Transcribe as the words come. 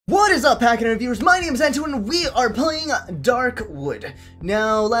What is up, Pack and Reviewers? My name is Antoine and we are playing DarkWood.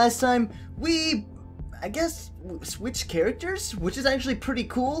 Now, last time we, I guess, switched characters, which is actually pretty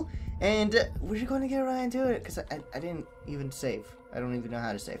cool. And we're going to get right into it because I didn't even save. I don't even know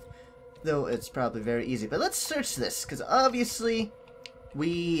how to save. Though it's probably very easy. But let's search this because obviously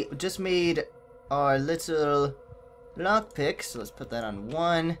we just made our little lockpick. So let's put that on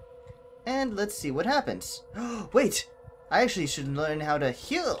 1. And let's see what happens. Wait! I actually should learn how to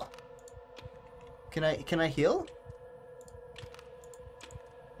heal. Can I heal?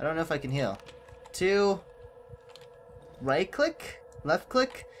 I don't know if I can heal. 2. Right click? Left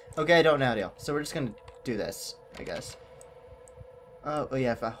click? Okay, I don't know how to heal. So we're just gonna do this, I guess. Oh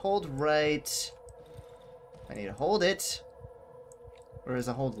yeah, if I hold right... I need to hold it. Or is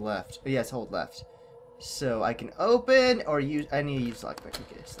it hold left? Oh yeah, it's hold left. So I can open or use... I need to use lockpick.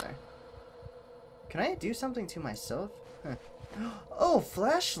 Okay, it's there. Can I do something to myself? Huh. Oh,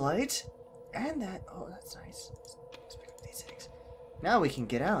 flashlight! And that... Oh, that's nice. Let's pick up these eggs. Now we can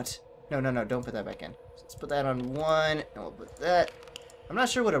get out. No, don't put that back in. So let's put that on 1, and we'll put that... I'm not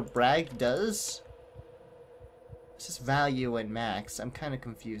sure what a rag does. It's just value and max. I'm kind of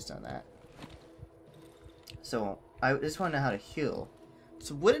confused on that. So, I just want to know how to heal.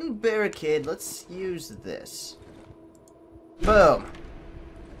 So, wooden barricade, let's use this. Boom!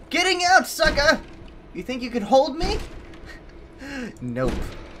 Getting out, sucker! You think you can hold me? Nope.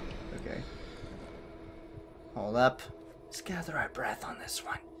 Okay. Hold up. Let's gather our breath on this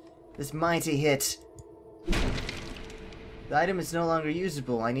one. This mighty hit. The item is no longer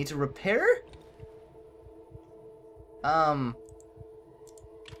usable. I need to repair? I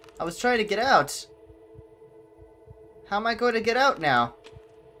was trying to get out. How am I going to get out now?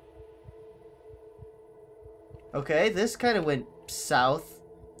 Okay, this kind of went south.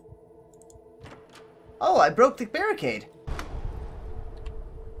 Oh, I broke the barricade.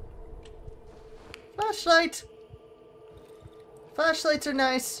 Flashlight. Flashlights are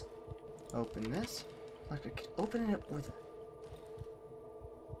nice. Open this. Open it with...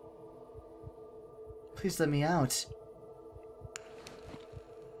 Please let me out.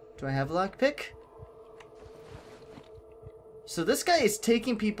 Do I have a lockpick? So this guy is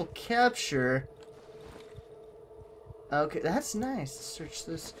taking people capture. Okay, that's nice. Search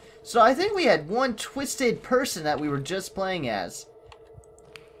this. So I think we had one twisted person that we were just playing as.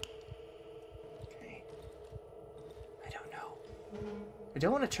 Okay. I don't know. I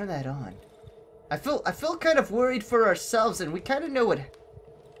don't want to turn that on. I feel kind of worried for ourselves, and we kind of know what.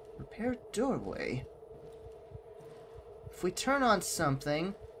 Repair doorway. If we turn on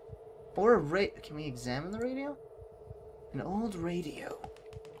something, or a can we examine the radio? An old radio.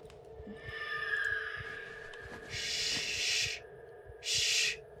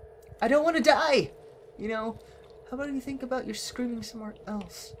 I don't want to die! You know, how about you think about you're screaming somewhere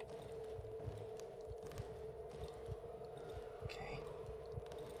else? Okay.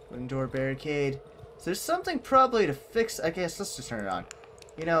 Wooden door barricade. So there's something probably to fix. I guess let's just turn it on.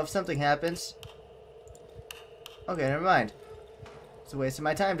 You know, if something happens. Okay, never mind. It's a waste of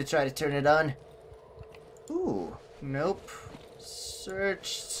my time to try to turn it on. Ooh, nope.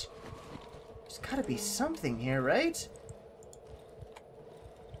 Searched. There's gotta be something here, right?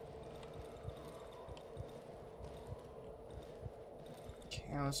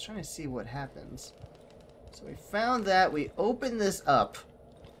 I was trying to see what happens. So we found that. We opened this up.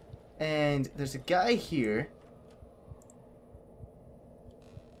 And there's a guy here.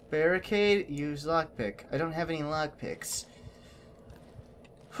 Barricade, use lockpick. I don't have any lockpicks.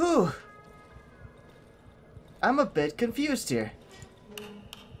 Whew. I'm a bit confused here.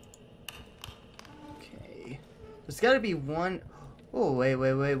 Okay. There's gotta be one... Oh,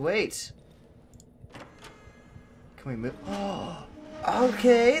 wait. Can we move? Oh!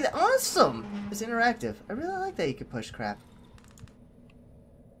 Okay, awesome! It's interactive. I really like that you can push crap.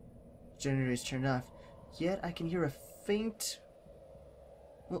 Generator's turned off. Yet I can hear a faint...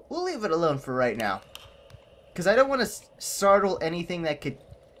 We'll leave it alone for right now. Because I don't want to startle anything that could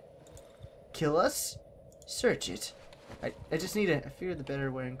kill us. Search it. I just need to... I fear the better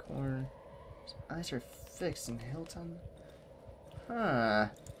wearing corner. His eyes are fixed and hilt on... Huh...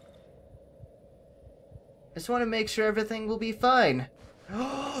 I just want to make sure everything will be fine.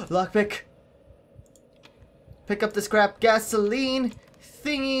 Lockpick. Pick up the scrap gasoline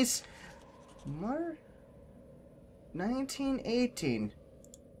thingies. 1918.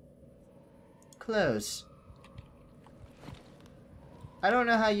 Close. I don't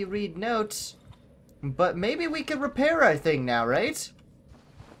know how you read notes, but maybe we could repair our thing now, right?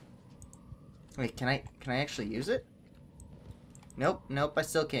 Wait, can I actually use it? Nope, I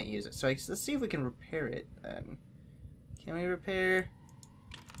still can't use it. So let's see if we can repair it. Can we repair?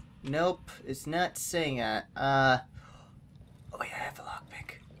 Nope, it's not saying that. Oh yeah, I have a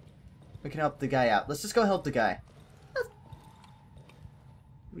lockpick. We can help the guy out. Let's just go help the guy.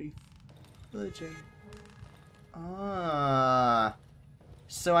 Refillaging. Ah.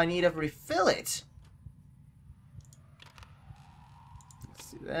 So I need to refill it.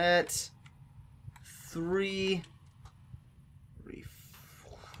 Let's do that. 3.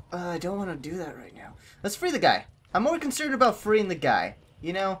 I don't want to do that right now. Let's free the guy. I'm more concerned about freeing the guy.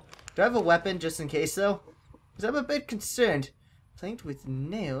 You know? Do I have a weapon just in case though? Because I'm a bit concerned. Planked with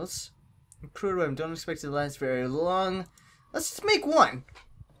nails. Crude weapon. Don't expect it to last very long. Let's just make one.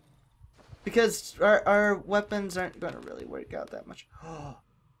 Because our weapons aren't going to really work out that much. Oh,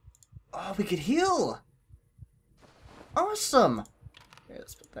 we could heal. Awesome. Okay,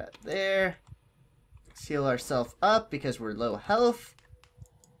 let's put that there. Let's heal ourselves up because we're low health.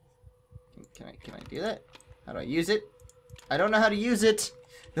 Can I do that? How do I use it? I don't know how to use it.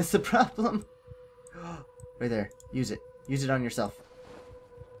 That's the problem. Right there. Use it. Use it on yourself.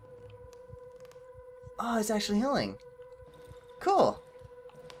 Oh, it's actually healing. Cool.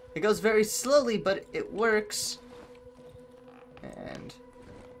 It goes very slowly, but it works. And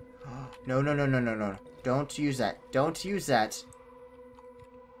no. Don't use that. Don't use that.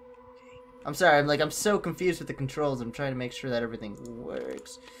 I'm sorry. I'm so confused with the controls. I'm trying to make sure that everything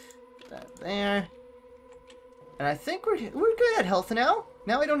works. Put that there. And I think we're good at health now.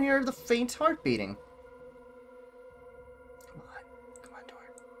 Now I don't hear the faint heart beating. Come on, door.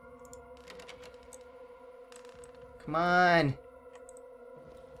 Come on.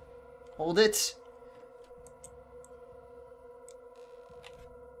 Hold it.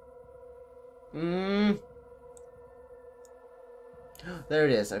 There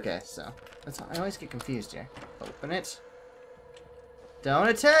it is. Okay, so I always get confused here. Open it. Don't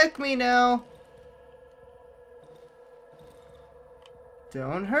attack me now.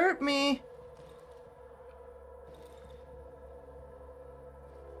 Don't hurt me.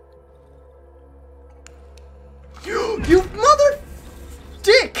 You mother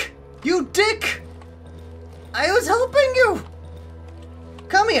dick! You dick! I was helping you!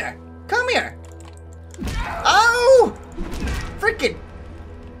 Come here! Come here! Ow! Frickin'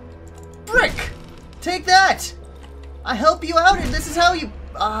 brick! Take that! I help you out and this is how you...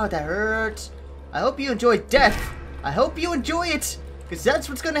 Ah, that hurts. I hope you enjoy death. I hope you enjoy it. Because that's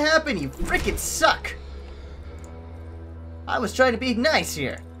what's gonna happen. You frickin' suck. I was trying to be nice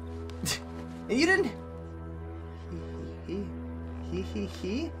here. And you didn't...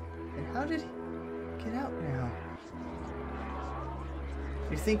 He? And how did he get out now?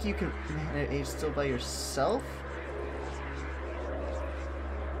 You think you can manage it still by yourself?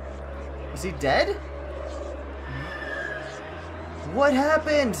 Is he dead? What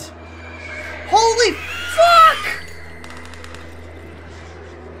happened? Holy fuck!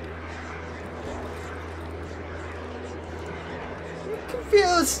 I'm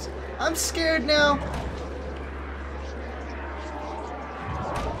confused. I'm scared now.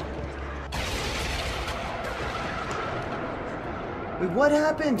 Wait, what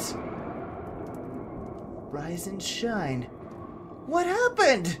happened? Rise and shine. What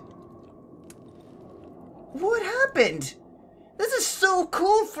happened? What happened? This is so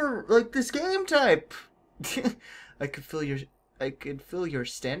cool for like this game type. I could feel your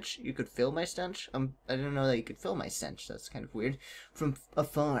stench. You could feel my stench. I didn't know that you could feel my stench. That's kind of weird. From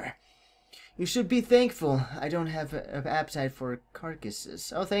afar. You should be thankful. I don't have an appetite for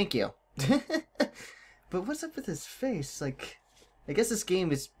carcasses. Oh, thank you. But what's up with his face? Like, I guess this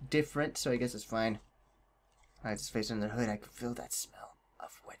game is different, so I guess it's fine. I his face under the hood. I can feel that smell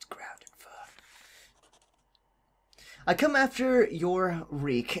of wet ground and fur. I come after your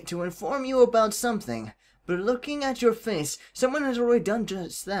reek to inform you about something. But looking at your face, someone has already done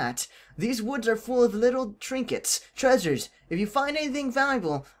just that. These woods are full of little trinkets, treasures. If you find anything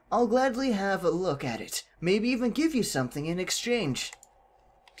valuable, I'll gladly have a look at it. Maybe even give you something in exchange.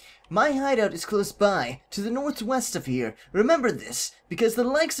 My hideout is close by, to the northwest of here. Remember this, because the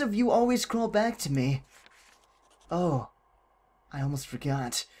likes of you always crawl back to me. Oh, I almost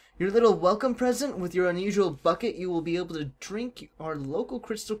forgot. Your little welcome present with your unusual bucket, you will be able to drink our local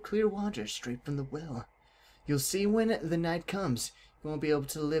crystal clear water straight from the well. You'll see when the night comes. You won't be able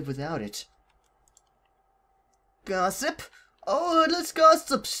to live without it. Gossip? Oh, let's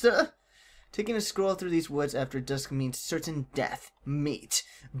gossip, sir. Taking a stroll through these woods after dusk means certain death. Meat.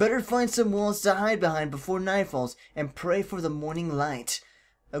 Better find some walls to hide behind before night falls and pray for the morning light.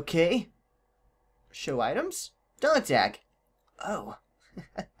 Okay? Show items? Dog tag. Oh.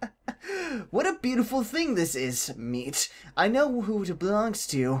 What a beautiful thing this is, meat. I know who it belongs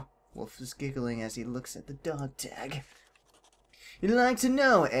to. Wolf is giggling as he looks at the dog tag. You'd like to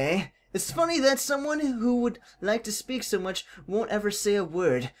know, eh? It's funny that someone who would like to speak so much won't ever say a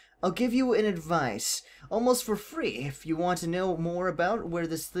word. I'll give you an advice, almost for free, if you want to know more about where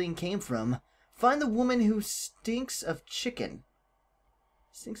this thing came from. Find the woman who stinks of chicken.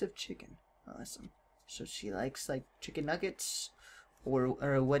 Stinks of chicken. Awesome. So she likes, like, chicken nuggets? Or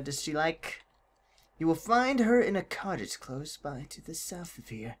what does she like? You will find her in a cottage close by to the south of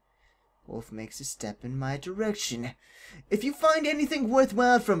here. Wolf makes a step in my direction. If you find anything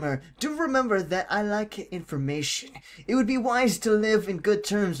worthwhile from her, do remember that I like information. It would be wise to live in good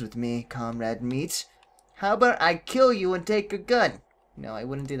terms with me, Comrade Meat. How about I kill you and take a gun? No, I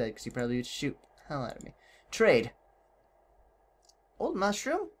wouldn't do that because you probably would shoot the hell out of me. Trade. Old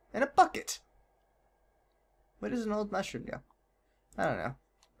mushroom and a bucket. What does an old mushroom do? I don't know.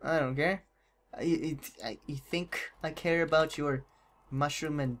 I don't care. You think I care about your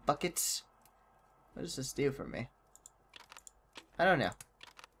mushroom and buckets? What does this do for me? I don't know.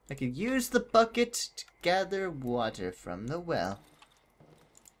 I could use the bucket to gather water from the well.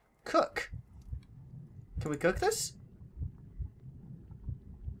 Cook. Can we cook this?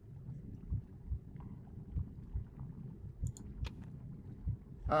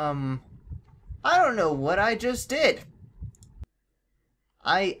 I don't know what I just did.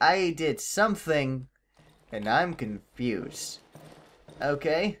 I did something, and I'm confused.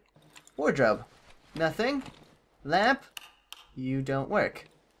 Okay. Wardrobe. Nothing. Lamp. You don't work.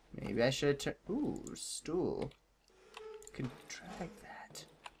 Maybe I should turn... Ooh, stool. Can drag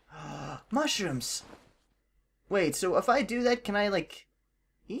that. Mushrooms. Wait, so if I do that, can I, like,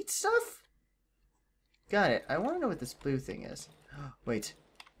 eat stuff? Got it. I want to know what this blue thing is. Wait.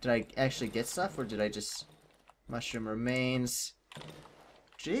 Did I actually get stuff, or did I just... Mushroom remains.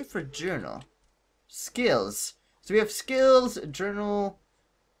 J for journal. Skills. So we have skills, journal...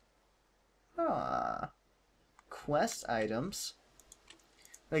 Quest items.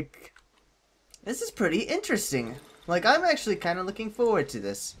 Like, this is pretty interesting. Like, I'm actually kind of looking forward to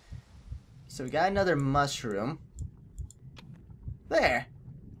this. So we got another mushroom. There.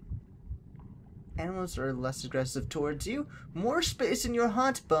 Animals are less aggressive towards you. More space in your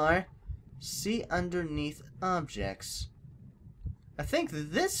hotbar. See underneath objects. I think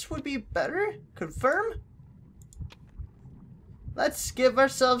this would be better. Confirm? Let's give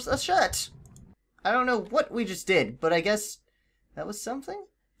ourselves a shot. I don't know what we just did, but I guess that was something?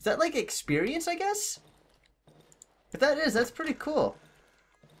 Is that like experience, I guess? If that is, that's pretty cool.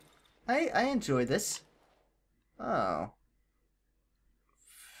 I enjoy this. Oh.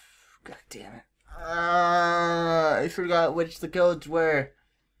 God damn it. I forgot which the codes were.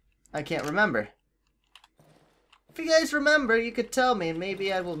 I can't remember. If you guys remember, you could tell me, and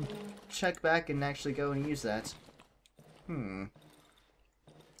maybe I will check back and actually go and use that. So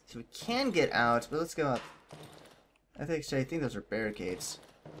we can get out, but let's go up. I think those are barricades.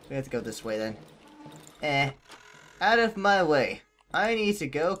 We have to go this way then. Out of my way. I need to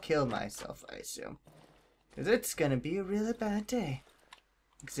go kill myself, I assume. Because it's gonna be a really bad day.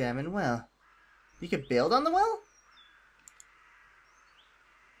 Examine well. You could build on the well?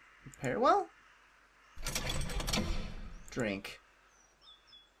 Repair well? Drink.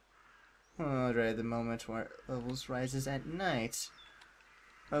 Oh, right at the moment where levels rises at night.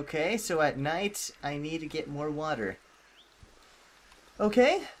 Okay, so at night, I need to get more water.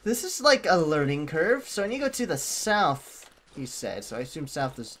 Okay, this is like a learning curve. So I need to go to the south, he said. So I assume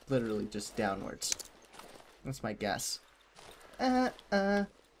south is literally just downwards. That's my guess.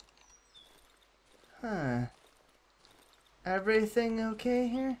 Everything okay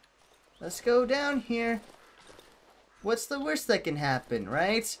here? Let's go down here. What's the worst that can happen,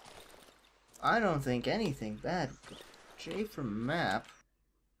 right? I don't think anything bad. J for map.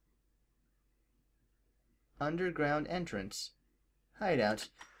 Underground entrance. Hideout.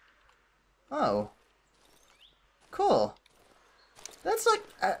 Oh. Cool. That's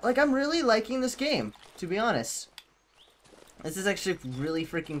like I'm really liking this game, to be honest. This is actually really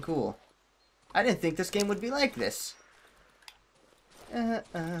freaking cool. I didn't think this game would be like this.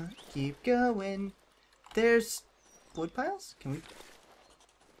 Keep going. There's wood piles? Can we...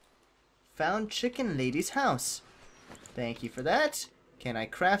 Found Chicken Lady's house. Thank you for that. Can I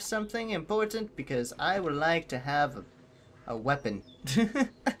craft something important? Because I would like to have a weapon.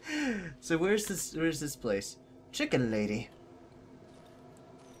 So where's this place? Chicken Lady.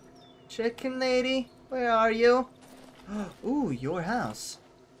 Chicken Lady, where are you? Ooh, your house.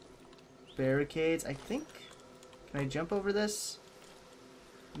 Barricades, I think. Can I jump over this?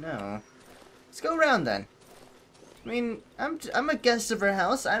 No. Let's go around then. I mean, I'm a guest of her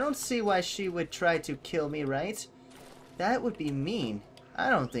house. I don't see why she would try to kill me, right? That would be mean. I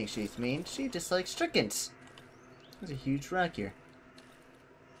don't think she's mean. She just likes chickens. There's a huge rock here.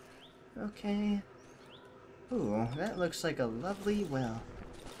 Okay. Ooh, that looks like a lovely well.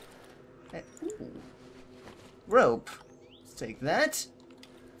 Ooh. Rope. Let's take that.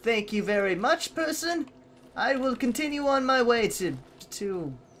 Thank you very much, person. I will continue on my way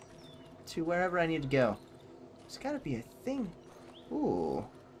to wherever I need to go. There's gotta be a thing. Ooh.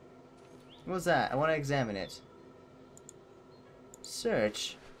 What was that? I want to examine it.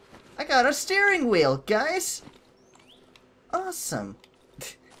 Search. I got a steering wheel, guys! Awesome.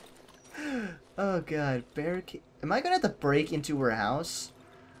 Oh god, barricade. Am I gonna have to break into her house?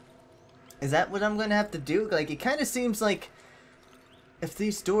 Is that what I'm gonna have to do? Like, it kind of seems like if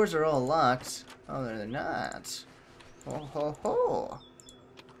these doors are all locked. Oh, they're not. Ho ho ho.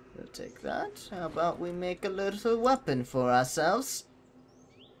 We'll take that. How about we make a little weapon for ourselves?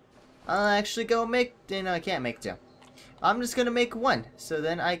 I'll actually go make... No, I can't make two. I'm just gonna make one, so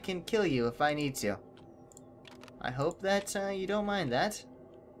then I can kill you if I need to. I hope that you don't mind that.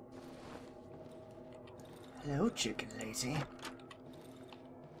 Hello, chicken lady.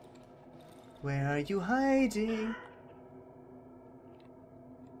 Where are you hiding?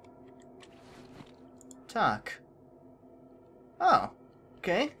 Talk. Oh,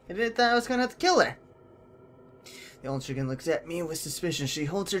 okay. I didn't think I was gonna have to kill her. The old chicken looks at me with suspicion. She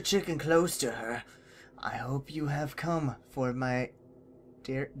holds her chicken close to her. I hope you have come for my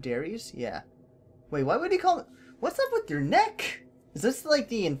dairies? Yeah. Wait, why would he call it? What's up with your neck? Is this like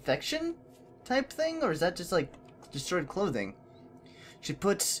the infection type thing? Or is that just like destroyed clothing? She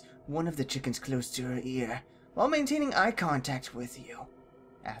puts one of the chickens close to her ear while maintaining eye contact with you.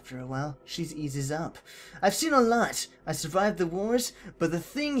 After a while, she eases up. I've seen a lot. I survived the wars, but the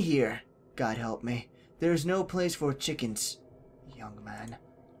thing here, God help me, there's no place for chickens, young man.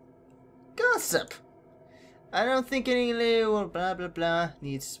 Gossip! I don't think any little blah blah blah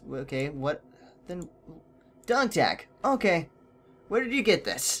needs... Okay, what? Then... Dog tag. Okay. Where did you get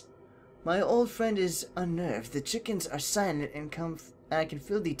this? My old friend is unnerved. The chickens are silent and I can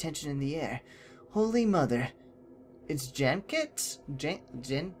feel the tension in the air. Holy Mother. It's Jankit?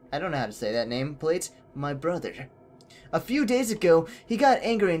 Jin? I don't know how to say that name. Plates. My brother. A few days ago, he got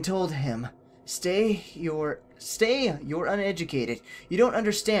angry and told him, Stay, you're uneducated. You don't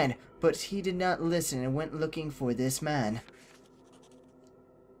understand. But he did not listen and went looking for this man.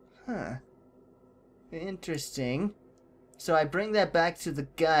 Huh. Interesting. So I bring that back to the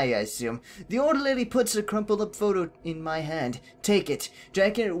guy, I assume. The old lady puts a crumpled up photo in my hand. Take it.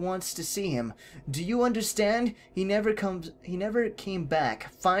 Jacket wants to see him. Do you understand? He never came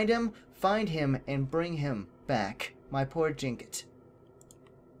back. Find him, and bring him back. My poor Jinket.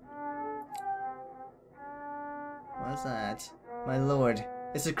 What's that? My lord.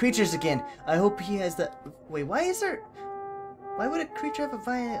 It's the creatures again. I hope he has the... Wait, why would a creature have a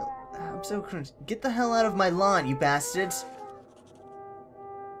vial? I'm so cringe. Get the hell out of my lawn, you bastards.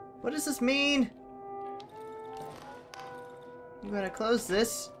 What does this mean? I'm gonna close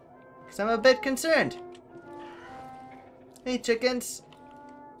this, because I'm a bit concerned. Hey, chickens.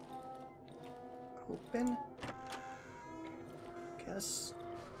 Open. Guess.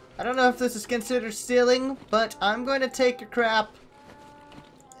 I don't know if this is considered stealing, but I'm going to take your crap.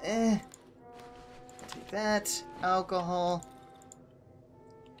 Take that. Alcohol.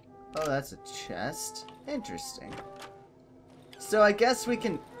 Oh, that's a chest. Interesting. So I guess we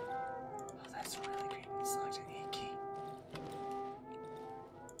can... Oh, that's really great. It's locked in a key.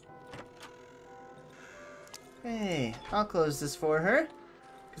 Hey, I'll close this for her.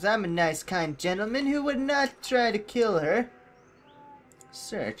 Because I'm a nice, kind gentleman who would not try to kill her.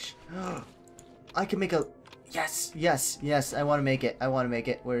 Search. I can make a... Yes, yes, yes. I want to make it. I want to make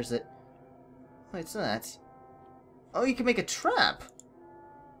it. Where is it? Wait, it's not. Oh, you can make a trap.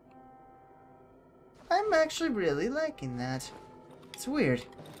 I'm actually really liking that. It's weird.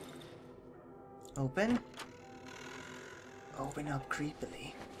 Open. Open up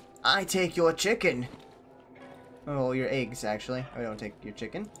creepily. I take your chicken. Oh, your eggs, actually. I don't take your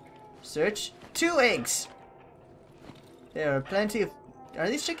chicken. Search. 2 eggs. There are plenty of... Are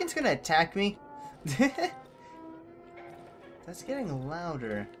these chickens gonna attack me? That's getting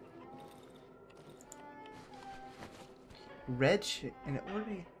louder. Red in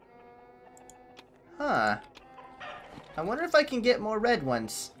order. Huh. I wonder if I can get more red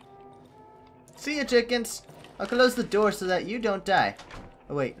ones. See ya, chickens. I'll close the door so that you don't die.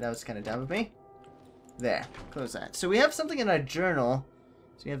 Oh wait, that was kind of dumb of me. There, close that. So we have something in our journal.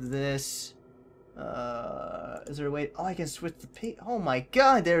 So we have this. Is there a way? Oh, I can switch the page. Oh my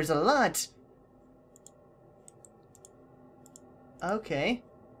God, there's a lot. Okay.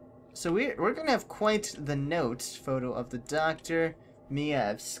 So we're gonna have quite the notes. Photo of the doctor. Me, I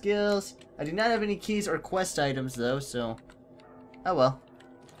have skills. I do not have any keys or quest items though, so... Oh well.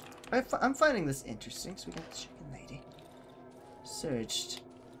 I'm finding this interesting. So we got the chicken lady. Searched.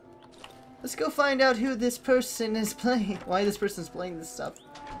 Let's go find out who this person is playing. Why this person's playing this stuff.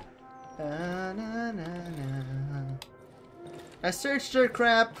 I searched your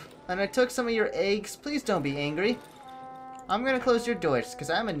crap, and I took some of your eggs. Please don't be angry. I'm gonna close your doors,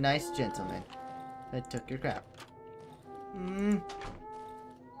 because I'm a nice gentleman. I took your crap.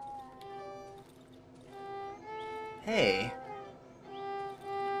 Hey.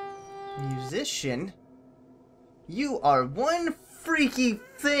 Musician? You are one freaky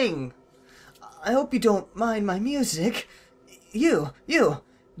thing! I hope you don't mind my music. You!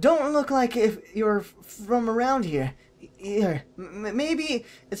 Don't look like if you're from around here. Here, maybe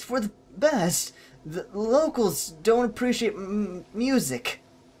it's for the best. The locals don't appreciate music.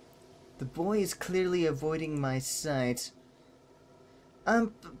 The boy is clearly avoiding my sight.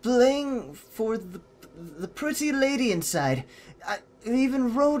 I'm playing for the pretty lady inside. I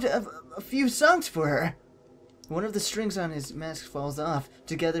even wrote a few songs for her. One of the strings on his mask falls off,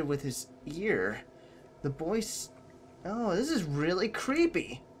 together with his ear. The boy... Oh, this is really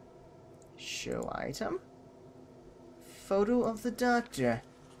creepy. Show item? Photo of the doctor.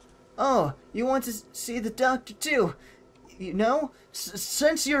 Oh, you want to see the doctor too? You know,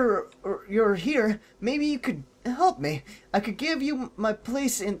 since you're here, maybe you could help me. I could give you my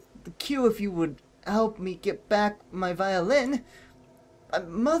place in the queue if you would help me get back my violin. My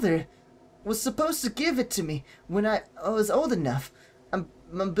mother was supposed to give it to me when I was old enough. I'm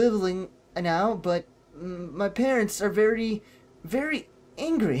ambivalent now, but my parents are very, very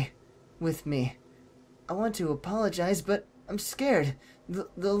angry with me. I want to apologize, but I'm scared.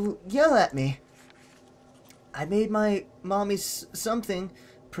 They'll yell at me. I made my mommy something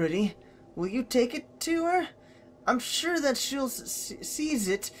pretty. Will you take it to her? I'm sure that she'll seize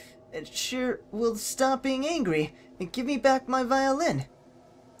it and sure will stop being angry and give me back my violin.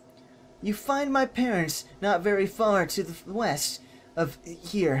 You find my parents not very far to the west of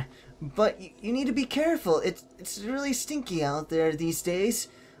here, but you need to be careful. It's really stinky out there these days.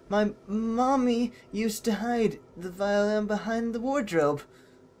 My mommy used to hide the violin behind the wardrobe.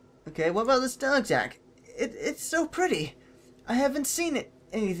 Okay, what about this dog tag? It's so pretty. I haven't seen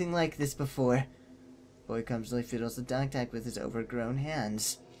anything like this before. Boy clumsily fiddles the dog tag with his overgrown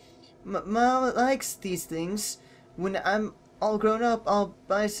hands. Mom likes these things. When I'm all grown up, I'll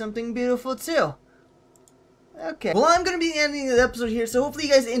buy something beautiful too. Okay. Well, I'm going to be ending the episode here, so hopefully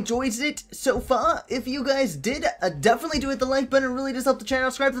you guys enjoyed it so far. If you guys did, definitely do hit the like button. It really does help the channel.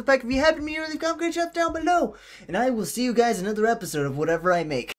 Subscribe to the pack if you haven't. Leave a comment down below. And I will see you guys in another episode of whatever I make.